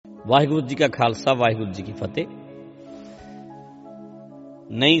वाहिगुरु जी का खालसा, वाहिगुरु जी की फतेह।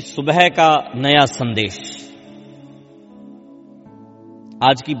 नई सुबह का नया संदेश।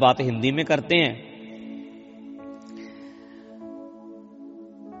 आज की बात हिंदी में करते हैं।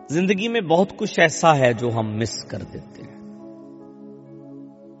 जिंदगी में बहुत कुछ ऐसा है जो हम मिस कर देते हैं,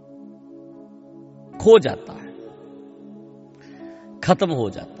 खो जाता है, खत्म हो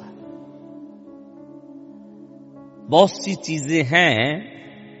जाता है। बहुत सी चीजें हैं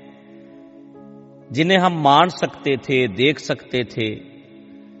जिन्हें हम मान सकते थे, देख सकते थे,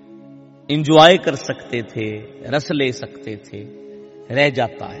 एंजॉय कर सकते थे, रस ले सकते थे, रह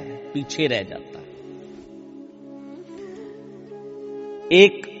जाता है, पीछे रह जाता है।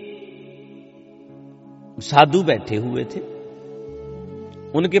 एक साधु बैठे हुए थे,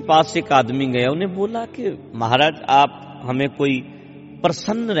 उनके पास एक आदमी गया, उन्हें बोला कि महाराज आप हमें कोई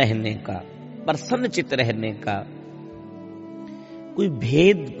प्रसन्न रहने का, प्रसन्न चित्त रहने का कोई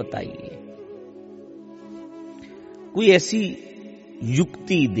भेद बताइए, कोई ऐसी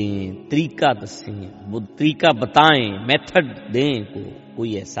युक्ति दें, तरीका दसें, वो तरीका बताएं, मेथड दें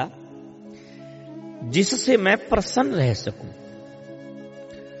कोई ऐसा जिससे मैं प्रसन्न रह सकूं।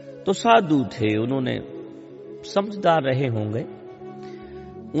 तो साधु थे, उन्होंने समझदार रहे होंगे,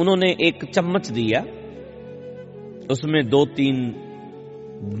 उन्होंने एक चम्मच दिया, उसमें 2-3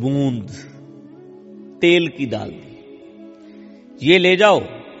 बूंद तेल की डाल दी। ये ले जाओ,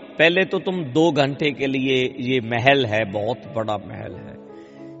 पहले तो तुम 2 घंटे के लिए, ये महल है, बहुत बड़ा महल है,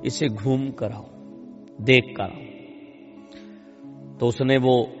 इसे घूम कर आओ, देख कर आओ। तो उसने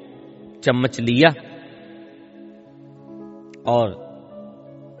वो चम्मच लिया और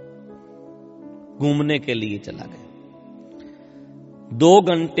घूमने के लिए चला गया। 2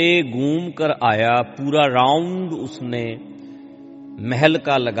 घंटे घूम कर आया, पूरा राउंड उसने महल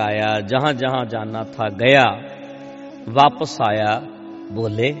का लगाया, जहां जहां जाना था गया, वापस आया,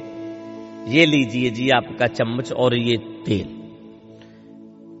 बोले ये लीजिए जी आपका चम्मच और ये तेल।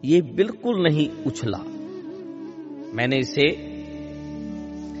 ये बिल्कुल नहीं उछला, मैंने इसे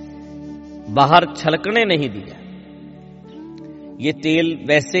बाहर छलकने नहीं दिया, ये तेल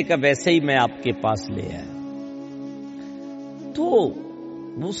वैसे का वैसे ही मैं आपके पास ले आया। तो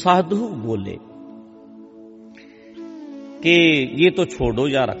वो साधु बोले कि ये तो छोड़ो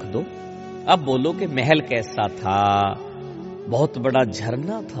या रख दो, अब बोलो कि महल कैसा था, बहुत बड़ा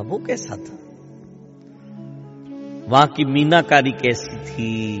झरना था, वो कैसा था, वहां की मीनाकारी कैसी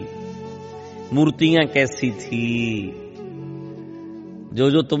थी, मूर्तियां कैसी थी,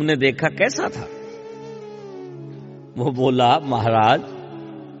 जो तुमने देखा कैसा था। वो बोला महाराज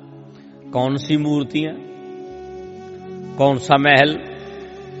कौन सी मूर्तियां, कौन सा महल,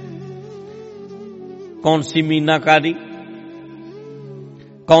 कौन सी मीनाकारी,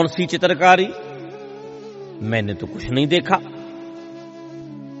 कौन सी चित्रकारी, मैंने तो कुछ नहीं देखा,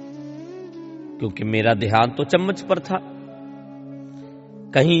 क्योंकि मेरा ध्यान तो चम्मच पर था,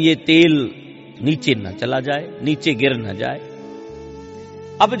 कहीं ये तेल नीचे न चला जाए, नीचे गिर न जाए।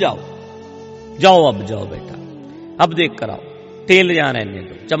 अब जाओ जाओ, अब जाओ बेटा, अब देख कर आओ, तेल यहां रहने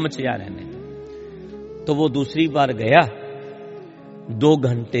दो, चम्मच यहां रहने दो। तो वो दूसरी बार गया, 2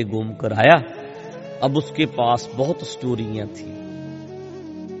 घंटे घूम कर आया। अब उसके पास बहुत स्टोरियां थी,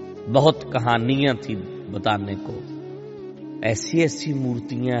 बहुत कहानियां थी बताने को, ऐसी ऐसी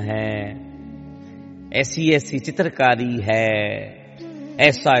मूर्तियां हैं, ऐसी ऐसी चित्रकारी है,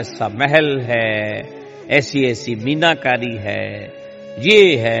 ऐसा ऐसा महल है, ऐसी ऐसी मीनाकारी है,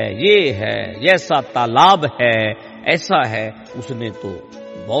 ये है, जैसा तालाब है, ऐसा है। उसने तो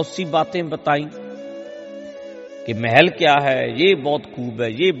बहुत सी बातें बताई कि महल क्या है, ये बहुत खूब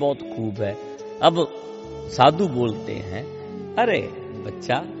है, ये बहुत खूब है। अब साधु बोलते हैं, अरे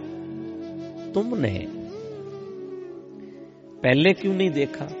बच्चा तुमने पहले क्यों नहीं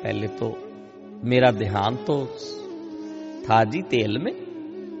देखा, पहले तो मेरा ध्यान तो था जी तेल में,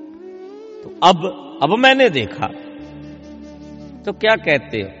 तो अब मैंने देखा, तो क्या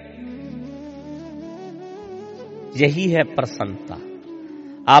कहते हो, यही है प्रसन्नता।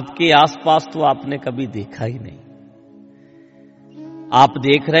 आपके आसपास तो आपने कभी देखा ही नहीं, आप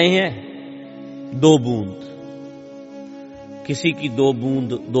देख रहे हैं 2 बूंद, किसी की 2 बूंद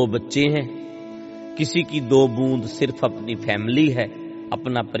 2 बच्चे हैं, किसी की 2 बूंद सिर्फ अपनी फैमिली है,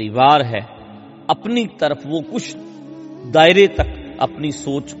 अपना परिवार है, अपनी तरफ वो कुछ दायरे तक अपनी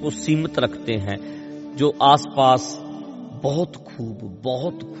सोच को सीमित रखते हैं। जो आसपास बहुत खूब,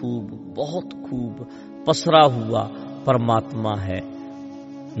 बहुत खूब, बहुत खूब पसरा हुआ परमात्मा है,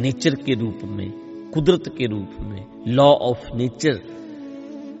 नेचर के रूप में, कुदरत के रूप में, लॉ ऑफ नेचर,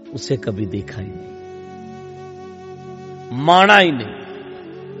 उसे कभी देखा ही नहीं, माना ही नहीं,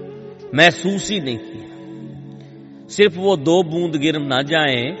 महसूस ही नहीं किया। सिर्फ वो 2 बूंद गिर ना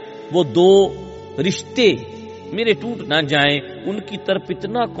जाएं वो दो रिश्ते मेरे टूट ना जाएं, उनकी तरफ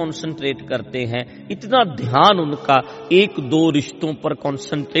इतना कंसंट्रेट करते हैं, इतना ध्यान उनका एक दो रिश्तों पर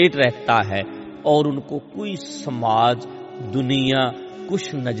कंसंट्रेट रहता है और उनको कोई समाज दुनिया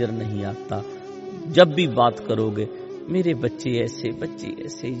कुछ नजर नहीं आता। जब भी बात करोगे मेरे बच्चे ऐसे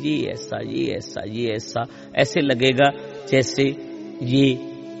ये ऐसा ये ऐसा ये ऐसा, ऐसे लगेगा जैसे ये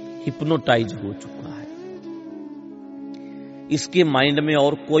हिप्नोटाइज हो चुका है, इसके माइंड में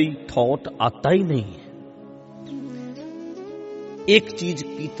और कोई थॉट आता ही नहीं है, एक चीज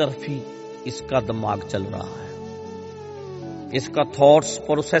की तरफ ही इसका दिमाग चल रहा है, इसका थॉट्स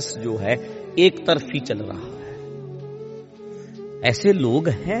प्रोसेस जो है एक तरफ ही चल रहा है। ऐसे लोग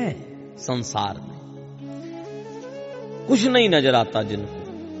हैं संसार में, कुछ नहीं नजर आता जिनको,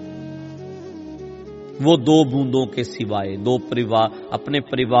 वो दो बूंदों के सिवाय, दो परिवार, अपने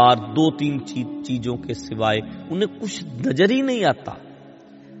परिवार, दो तीन चीजों के सिवाय उन्हें कुछ नजर ही नहीं आता।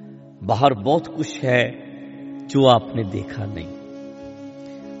 बाहर बहुत कुछ है जो आपने देखा नहीं।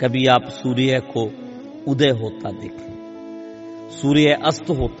 कभी आप सूर्य को उदय होता देखें, सूर्य अस्त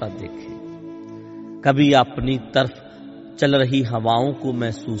होता देखें, कभी अपनी तरफ चल रही हवाओं को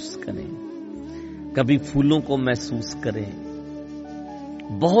महसूस करें, कभी फूलों को महसूस करें।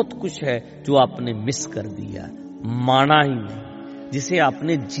 बहुत कुछ है जो आपने मिस कर दिया, माना ही नहीं, जिसे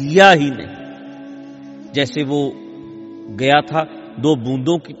आपने जिया ही नहीं। जैसे वो गया था, दो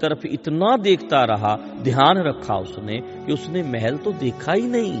बूंदों की तरफ इतना देखता रहा, ध्यान रखा उसने कि उसने महल तो देखा ही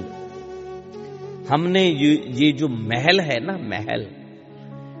नहीं। हमने ये जो महल है ना, महल,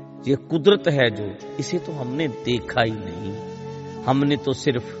 ये कुदरत है जो, इसे तो हमने देखा ही नहीं। हमने तो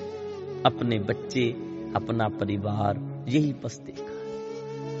सिर्फ अपने बच्चे, अपना परिवार, यही बस देखा।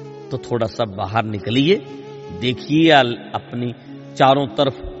 तो थोड़ा सा बाहर निकलिए, देखिए अपनी चारों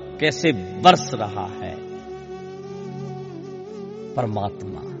तरफ कैसे बरस रहा है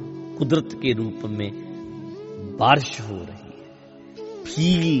परमात्मा, कुदरत के रूप में बारिश हो रही है।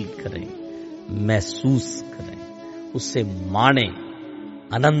 फील करें, महसूस करें, उससे माने,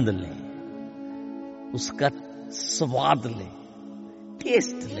 आनंद लें, उसका स्वाद लें,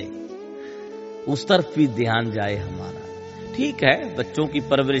 टेस्ट लें, उस तरफ भी ध्यान जाए हमारा। ठीक है, बच्चों की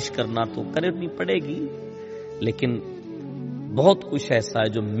परवरिश करना तो करनी पड़ेगी, लेकिन बहुत कुछ ऐसा है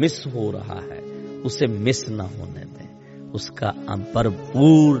जो मिस हो रहा है, उसे मिस ना होने दें, उसका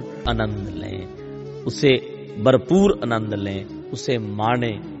भरपूर आनंद लें, उसे भरपूर आनंद लें, उसे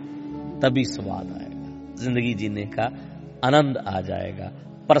माने, तभी स्वाद आएगा, जिंदगी जीने का आनंद आ जाएगा,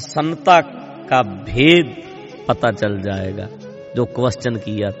 प्रसन्नता का भेद पता चल जाएगा। जो क्वेश्चन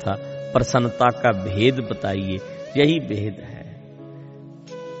किया था, प्रसन्नता का भेद बताइए, यही भेद है।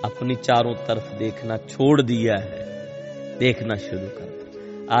 अपनी चारों तरफ देखना छोड़ दिया है, देखना शुरू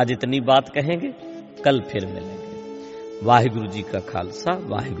कर। आज इतनी बात कहेंगे, कल फिर मिलेंगे। वाहिगुरु जी का खालसा,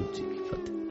 वाहिगुरु जी की